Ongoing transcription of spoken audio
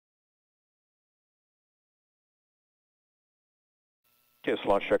Yes,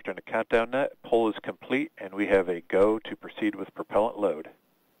 launch director in the countdown net. Pull is complete, and we have a go to proceed with propellant load.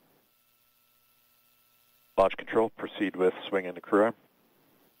 Launch control, proceed with swing in the crew arm.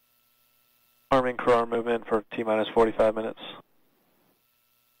 Arming crew arm movement for T-minus 45 minutes.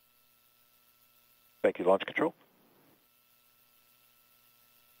 Thank you, launch control.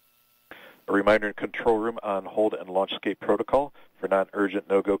 A reminder in control room on hold and launch escape protocol. For non-urgent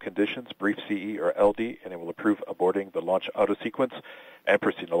no-go conditions, brief CE or LD, and it will approve aborting the launch auto sequence and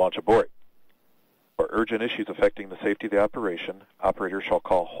proceed to launch abort. For urgent issues affecting the safety of the operation, operators shall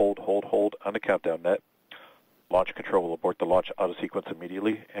call hold on the countdown net. Launch control will abort the launch auto sequence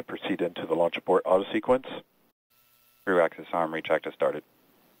immediately and proceed into the launch abort auto sequence. Crew axis arm recheck has started.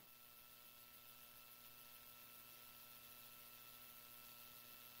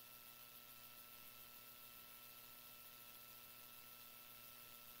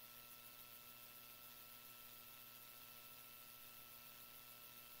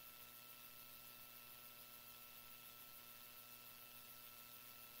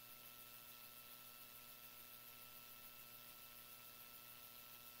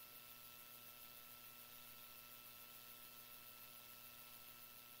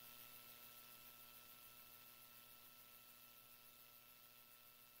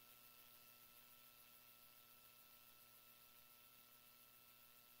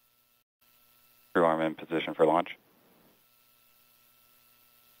 Crew arm in position for launch.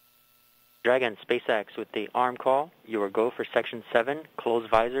 Dragon, SpaceX with the arm call. You are go for Section 7, close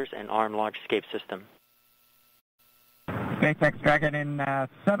visors and arm launch escape system. SpaceX Dragon in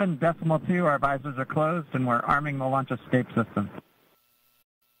 7.2, our visors are closed and we're arming the launch escape system.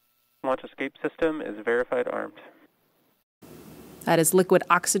 Launch escape system is verified armed. That is liquid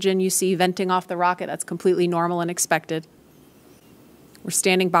oxygen you see venting off the rocket. That's completely normal and expected. We're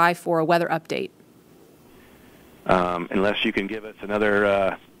standing by for a weather update. Unless you can give us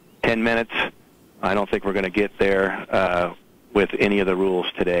another 10 minutes, I don't think we're going to get there with any of the rules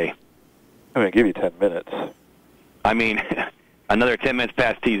today. I'm going to give you 10 minutes. I mean, another 10 minutes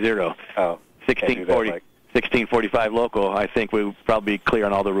past T0. Oh, 16:45 local. I think we'll probably be clear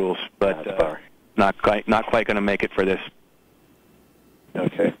on all the rules, but not quite going to make it for this.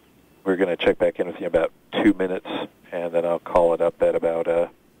 Okay. We're going to check back in with you in about 2 minutes, and then I'll call it up at about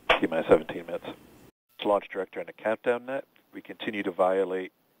T-minus 17 minutes. Launch director in the countdown net. We continue to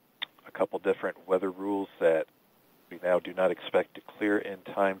violate a couple different weather rules that we now do not expect to clear in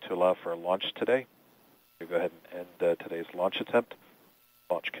time to allow for a launch today. We'll go ahead and end today's launch attempt.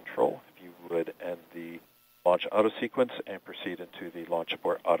 Launch control, if you would end the launch auto sequence and proceed into the launch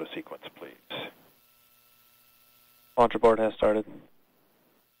abort auto sequence, please. Launch abort has started.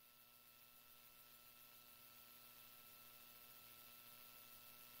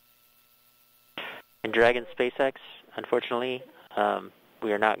 And Dragon, SpaceX, unfortunately,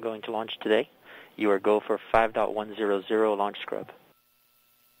 we are not going to launch today. You are go for 5.100 launch scrub.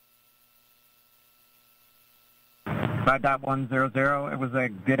 5.100, it was a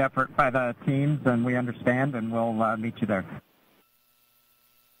good effort by the teams, and we understand, and we'll meet you there.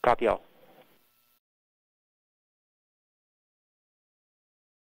 Copy all.